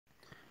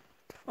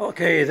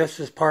Okay,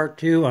 this is part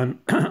 2 on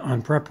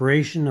on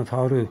preparation of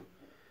how to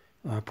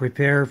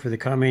prepare for the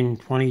coming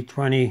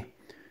 2020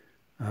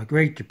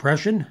 Great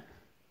Depression.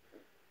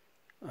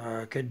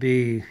 Could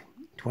be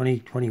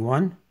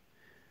 2021.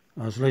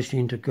 I was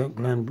listening to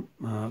Glenn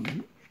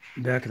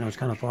Beck and I was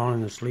kind of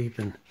falling asleep,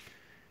 and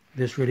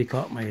this really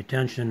caught my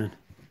attention.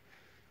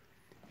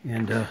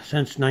 And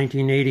since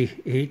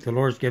 1988, the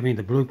Lord's given me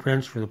the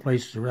blueprints for the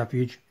places of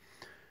refuge.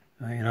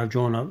 And I've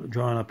drawn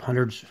up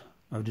hundreds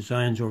of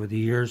designs over the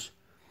years.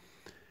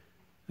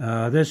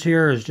 This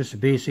here is just a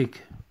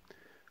basic,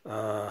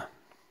 what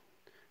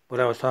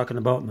I was talking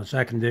about in the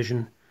second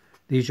vision.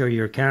 These are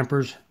your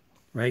campers,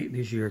 right?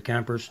 These are your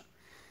campers.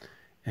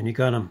 And you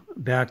got them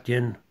backed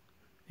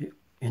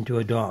into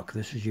a dock.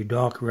 This is your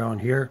dock around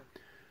here.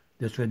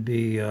 This would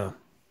be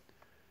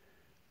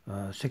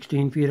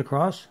 16 feet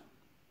across.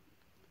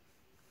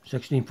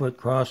 16 foot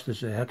across.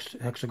 This is a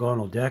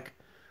hexagonal deck.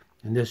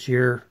 And this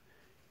here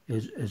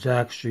is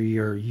actually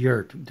your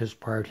yurt. This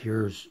part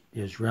here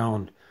is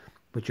round.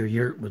 But your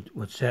yurt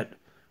would set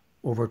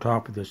over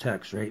top of this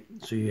hex, right?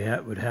 So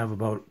you would have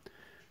about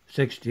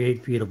 6 to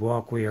 8 feet of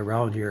walkway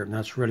around here, and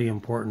that's really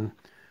important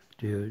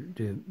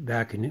to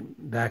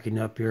backing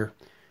up here.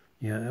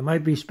 Yeah, it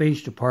might be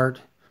spaced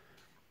apart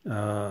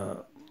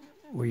where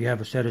you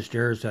have a set of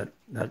stairs that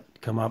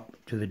come up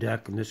to the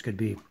deck, and this could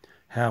be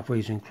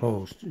halfway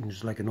enclosed, and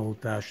it's like an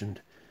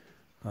old-fashioned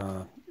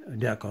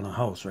deck on a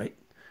house, right?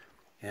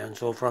 And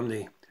so from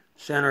the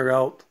center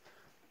out,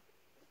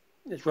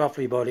 it's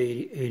roughly about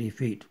 80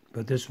 feet,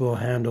 but this will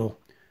handle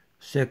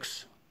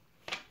 6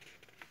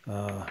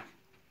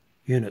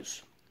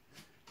 units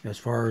as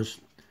far as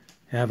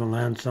having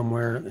land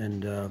somewhere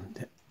and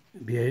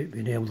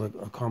being able to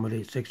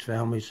accommodate 6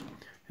 families,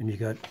 and you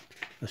got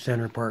a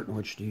center part in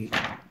which to eat.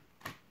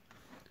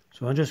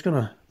 So I'm just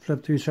going to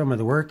flip through some of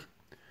the work.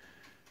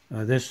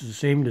 This is the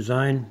same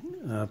design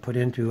put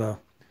into a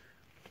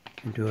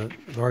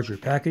larger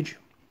package.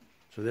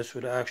 So this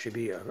would actually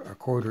be a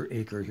quarter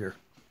acre here,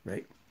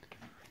 right?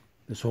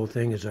 This whole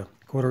thing is a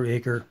quarter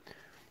acre,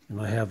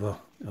 and I have a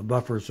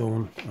buffer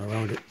zone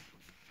around it.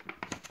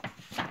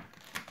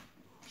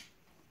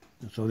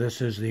 And so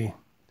this is the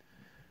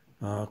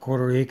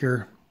quarter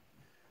acre.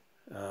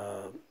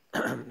 I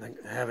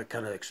have it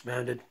kind of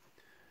expanded,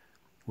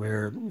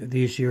 where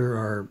these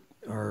here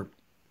are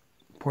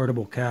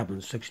portable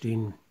cabins,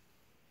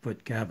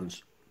 16-foot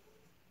cabins.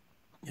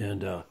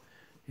 And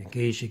in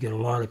case you get a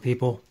lot of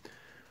people,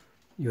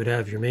 you would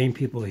have your main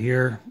people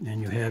here,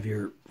 and you have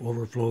your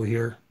overflow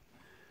here.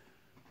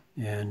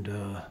 And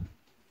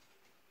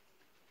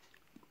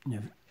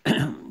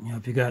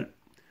if you got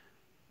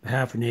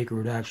half an acre, it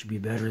would actually be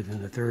better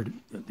than the third.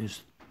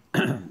 This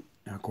a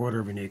quarter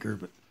of an acre,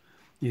 but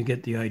you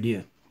get the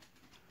idea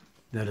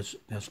that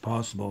that's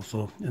possible.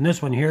 So in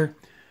this one here,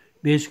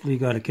 basically you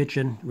got a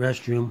kitchen,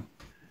 restroom,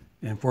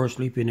 and 4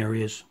 sleeping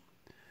areas,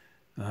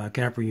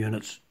 camper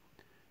units,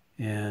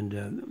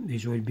 and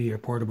these would be your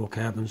portable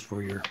cabins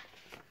for your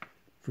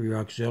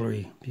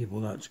auxiliary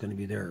people that's going to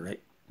be there,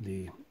 right?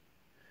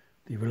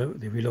 The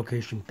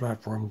relocation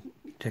platform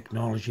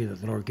technology that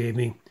the Lord gave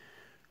me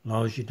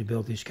allows you to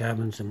build these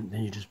cabins, and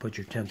then you just put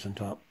your tents on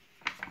top.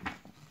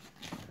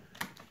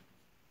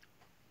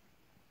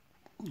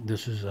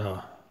 This is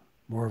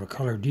more of a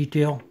color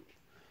detail.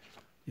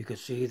 You can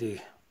see the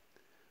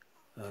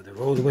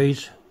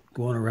roadways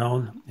going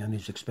around and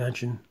these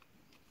expansion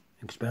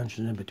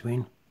in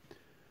between.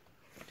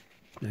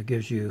 That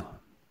gives you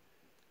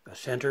a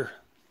center,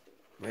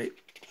 right?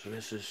 So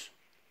this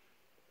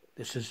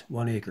is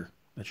 1 acre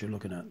that you're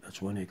looking at.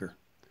 That's 1 acre.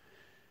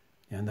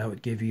 And that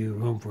would give you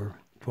room for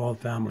 12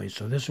 families.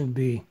 So this would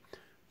be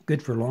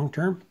good for long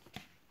term.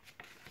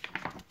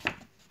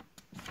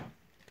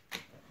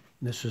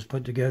 This is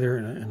put together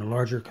in a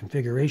larger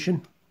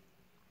configuration.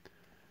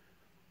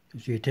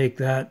 So you take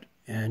that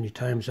and you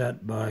times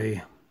that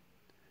by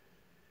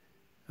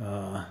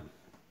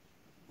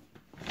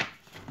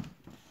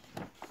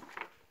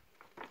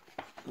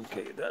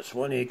okay, that's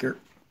 1 acre,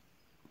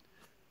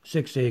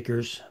 6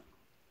 acres,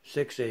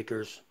 6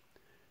 acres,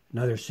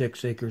 another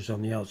 6 acres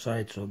on the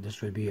outside, so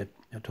this would be a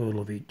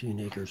total of 18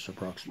 acres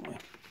approximately.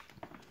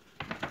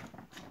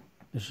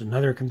 This is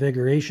another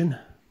configuration.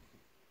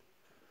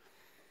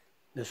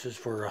 This is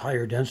for a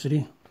higher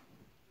density.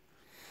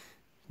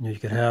 You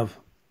could have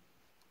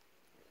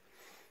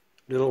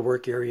little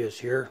work areas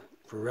here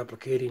for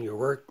replicating your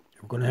work.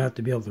 We're going to have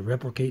to be able to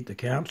replicate the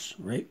camps,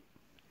 right?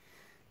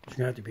 It's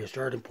going to have to be a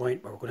starting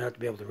point, but we're going to have to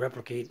be able to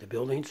replicate the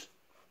buildings.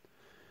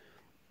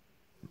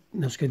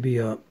 This could be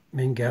a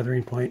main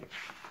gathering point.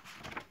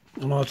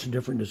 Lots of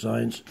different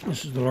designs.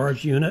 This is the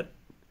large unit.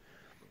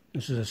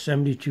 This is a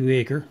 72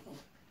 acre.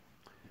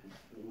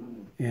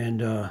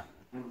 And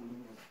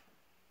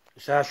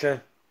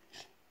Sasha,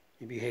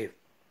 you behave.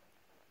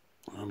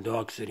 I'm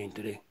dog sitting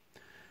today.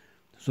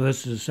 So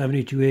this is a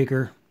 72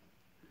 acre.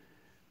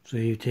 So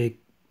you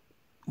take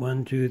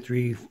 1, 2,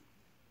 3,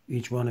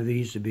 each one of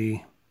these to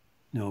be,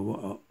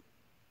 1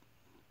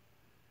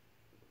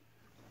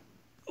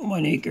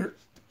 acre.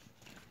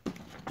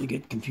 You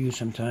get confused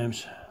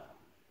sometimes.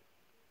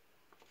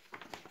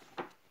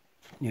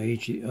 Yeah,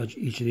 each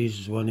of these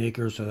is 1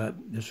 acre, so that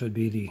this would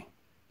be the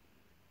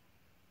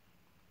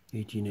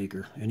 18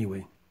 acre.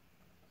 Anyway,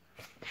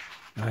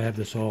 I have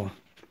this all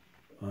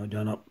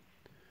done up.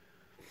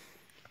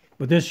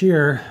 But this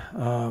year,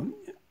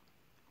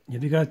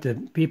 if you got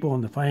the people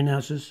and the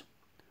finances,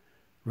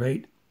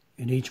 right,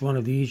 in each one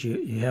of these,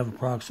 you have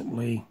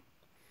approximately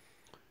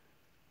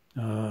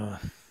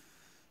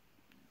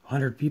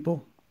 100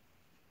 people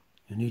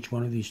in each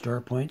one of these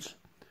start points,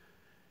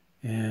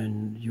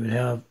 and you would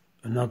have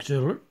an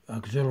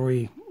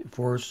auxiliary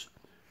force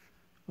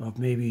of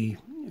maybe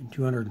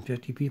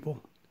 250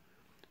 people.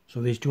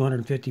 So these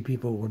 250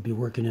 people would be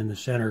working in the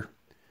center,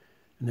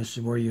 and this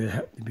is where you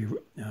have to be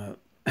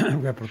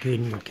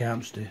replicating your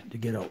camps to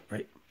get out,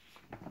 right?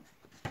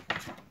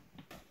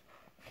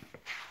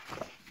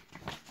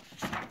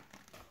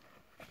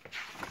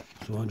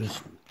 So I'm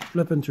just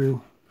flipping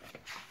through.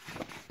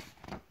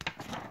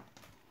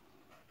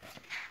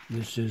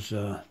 This is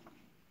a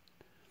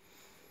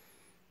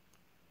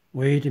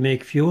way to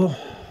make fuel.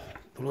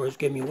 The Lord's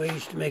given me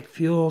ways to make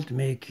fuel, to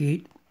make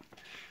heat,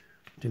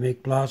 to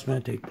make plasma,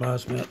 take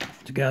plasma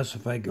to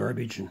gasify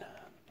garbage, and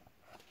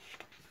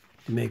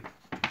to make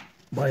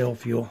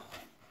biofuel.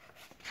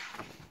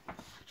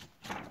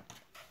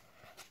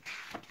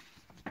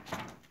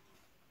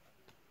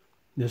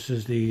 This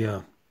is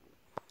the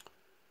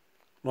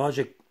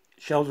logic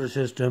shelter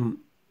system.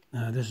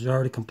 This is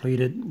already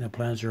completed. The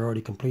plans are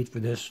already complete for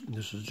this.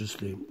 This is just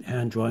the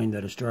hand drawing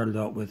that I started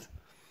out with.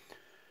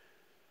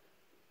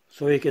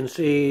 So you can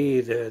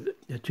see the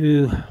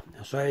two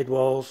side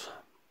walls.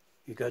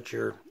 You got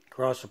your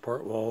cross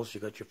support walls.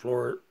 You got your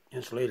floor,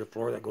 insulated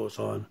floor that goes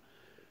on,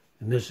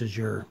 and this is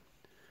your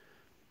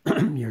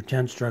your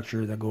tent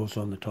structure that goes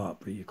on the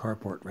top, or your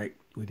carport, right,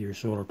 with your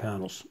solar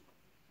panels.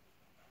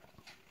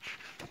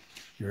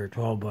 Your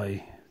 12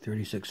 by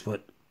 36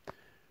 foot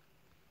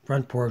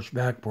front porch,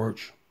 back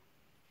porch,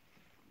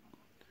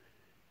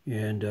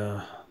 and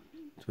so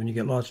when you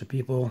get lots of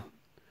people,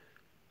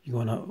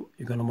 you're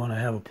gonna want to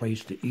have a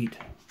place to eat.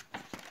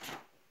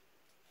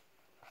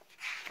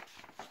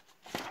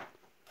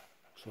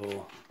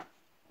 So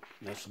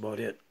that's about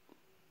it.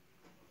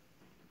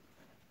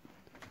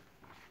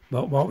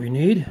 But what we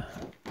need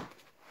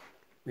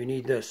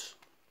this.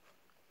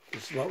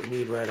 This is what we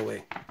need right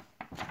away.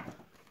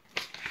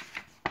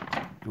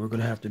 We're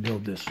going to have to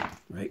build this,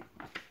 right?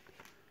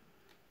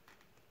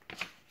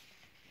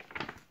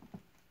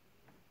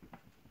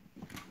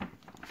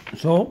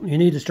 So you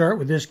need to start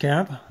with this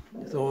camp.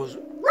 Those,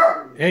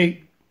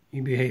 hey,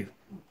 you behave.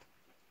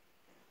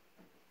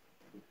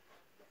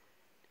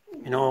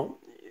 You know,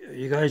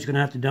 you guys are going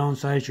to have to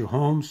downsize your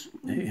homes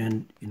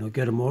and, you know,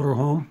 get a motor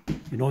home.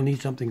 You don't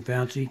need something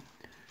fancy.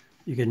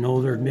 You get an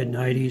older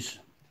mid-90s,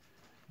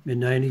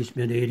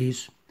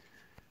 mid-80s.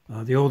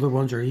 The older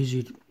ones are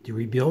easy to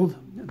rebuild.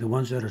 The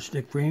ones that are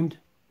stick-framed.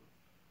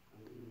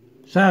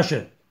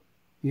 Sasha,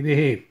 you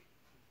behave.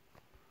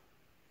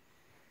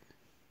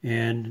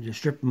 And to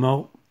strip them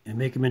out and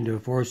make them into a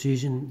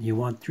 4-season, you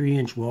want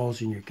 3-inch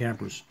walls in your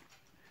campers.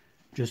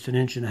 Just 1.5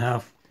 inches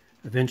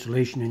of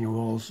insulation in your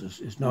walls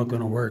is not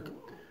going to work.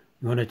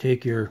 You want to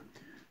take your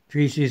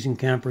 3-season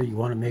camper, you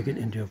want to make it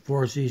into a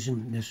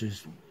 4-season. This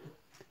is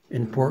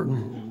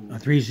important. A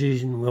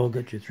 3-season will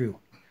get you through.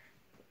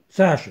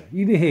 Sasha,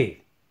 you behave.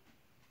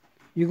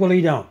 You go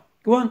lay down.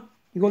 Go on.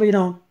 You go lay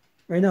down.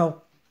 Right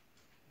now.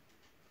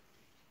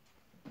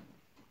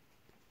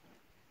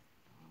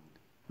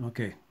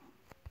 Okay.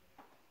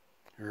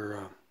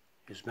 Her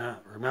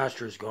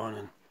master is gone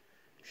and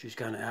she's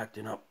kind of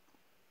acting up.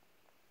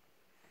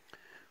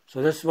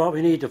 So this is what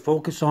we need to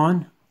focus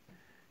on.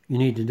 You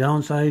need to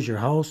downsize your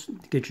house.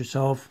 Get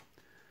yourself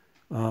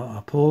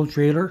a pole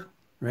trailer,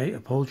 right? A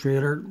pole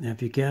trailer. And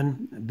if you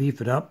can,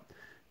 beef it up.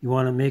 You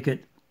want to make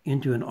it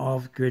into an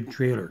off-grid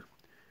trailer.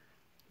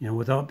 You know,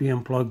 without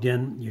being plugged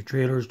in, your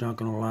trailer is not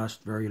going to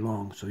last very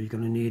long. So you're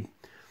going to need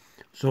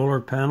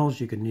solar panels.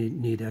 You're going to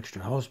need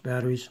extra house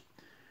batteries.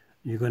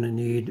 You're going to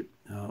need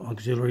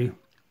auxiliary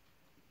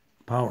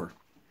power.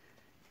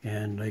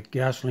 And like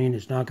gasoline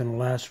is not going to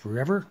last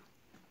forever.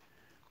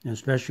 And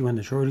especially when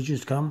the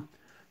shortages come,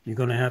 you're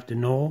going to have to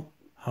know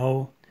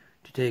how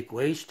to take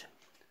waste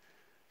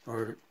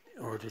or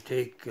to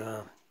take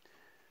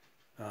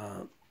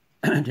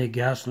take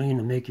gasoline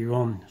and make your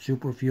own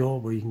super fuel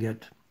where you can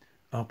get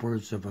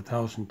upwards of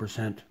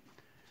 1,000%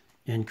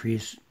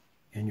 increase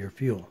in your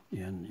fuel.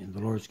 And the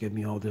Lord's given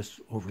me all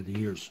this over the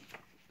years.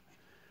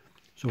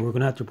 So we're going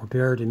to have to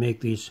prepare to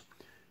make these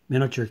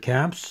miniature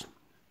camps.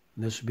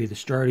 And this will be the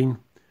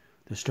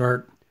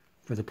start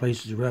for the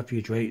places of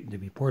refuge, right? They'll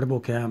be portable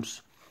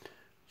camps.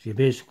 So you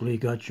basically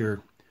got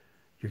your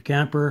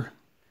camper,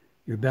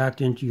 you're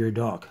backed into your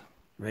dock,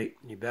 right?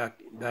 You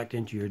backed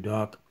into your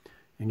dock,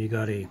 and you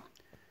got in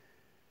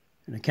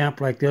a camp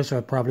like this,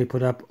 I'll probably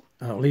put up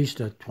at least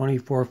a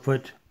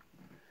 24-foot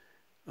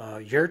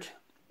yurt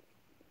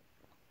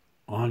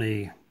on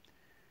a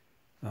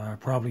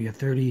probably a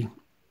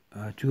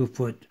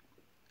 32-foot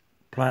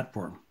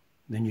platform.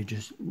 Then you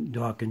just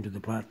dock into the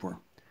platform.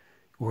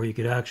 Or you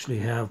could actually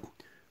have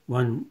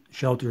one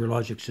shelter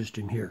logic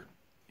system here.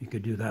 You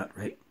could do that,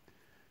 right?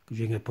 Because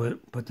you can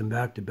put them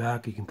back to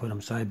back. You can put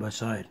them side by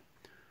side.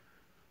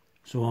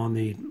 So on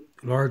the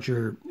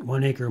larger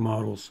 1 acre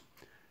models,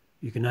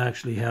 you can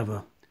actually have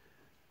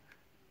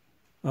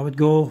I would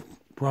go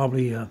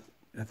probably a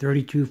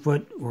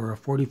 32-foot or a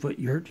 40-foot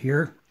yurt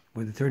here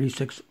with a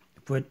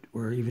 36-foot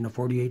or even a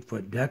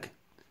 48-foot deck.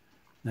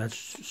 That's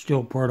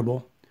still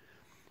portable.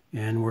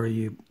 And where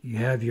you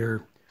have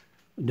your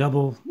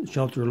double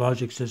shelter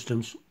logic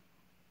systems,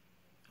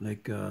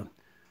 like 2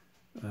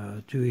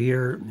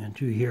 here and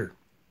 2 here.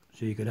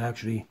 So you could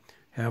actually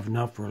have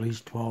enough for at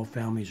least 12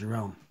 families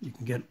around. You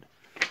can get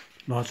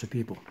lots of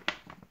people.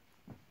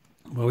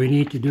 Well, we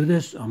need to do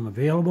this. I'm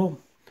available.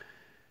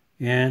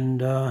 And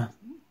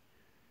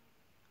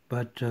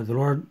but the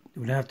Lord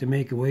would have to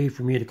make a way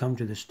for me to come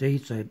to the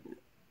States.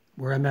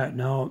 Where I'm at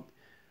now,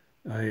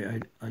 I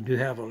do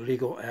have a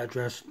legal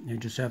address. I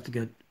just have to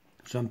get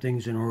some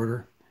things in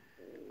order.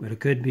 But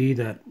it could be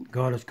that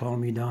God is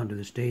calling me down to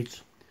the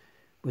States.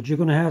 But you're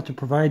going to have to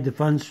provide the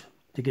funds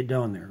to get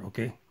down there,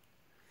 okay?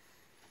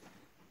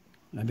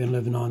 I've been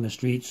living on the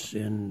streets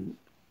and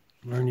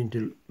learning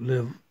to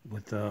live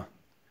with on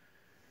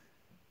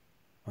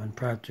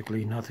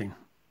practically nothing.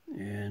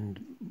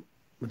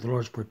 But the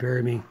Lord's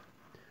prepared me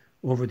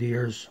over the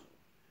years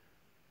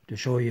to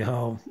show you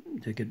how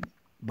to get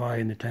by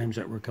in the times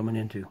that we're coming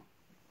into.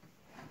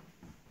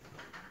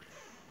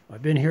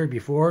 I've been here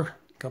before,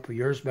 a couple of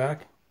years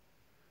back.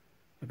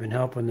 I've been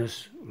helping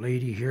this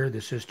lady here,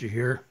 the sister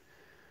here.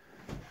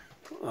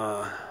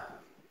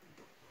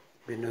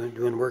 Been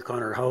doing work on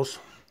her house.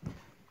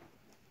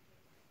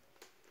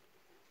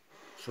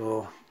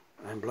 So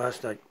I'm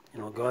blessed that,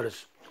 God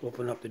has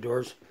opened up the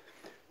doors.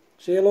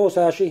 Say hello,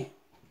 Sashi.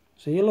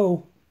 Say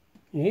hello.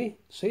 Hey,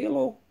 say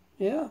hello.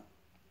 Yeah.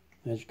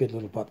 That's a good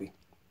little puppy.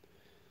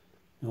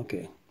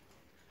 Okay.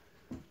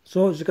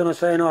 So I'm just going to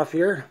sign off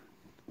here.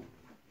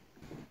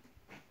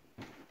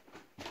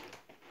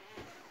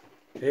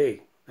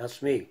 Hey,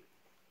 that's me.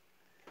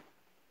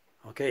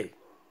 Okay.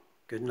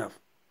 Good enough.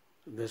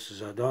 This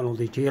is Donald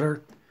D.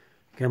 Taylor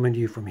coming to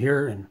you from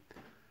here in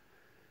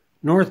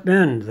North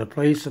Bend, the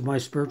place of my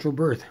spiritual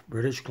birth,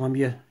 British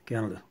Columbia,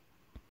 Canada.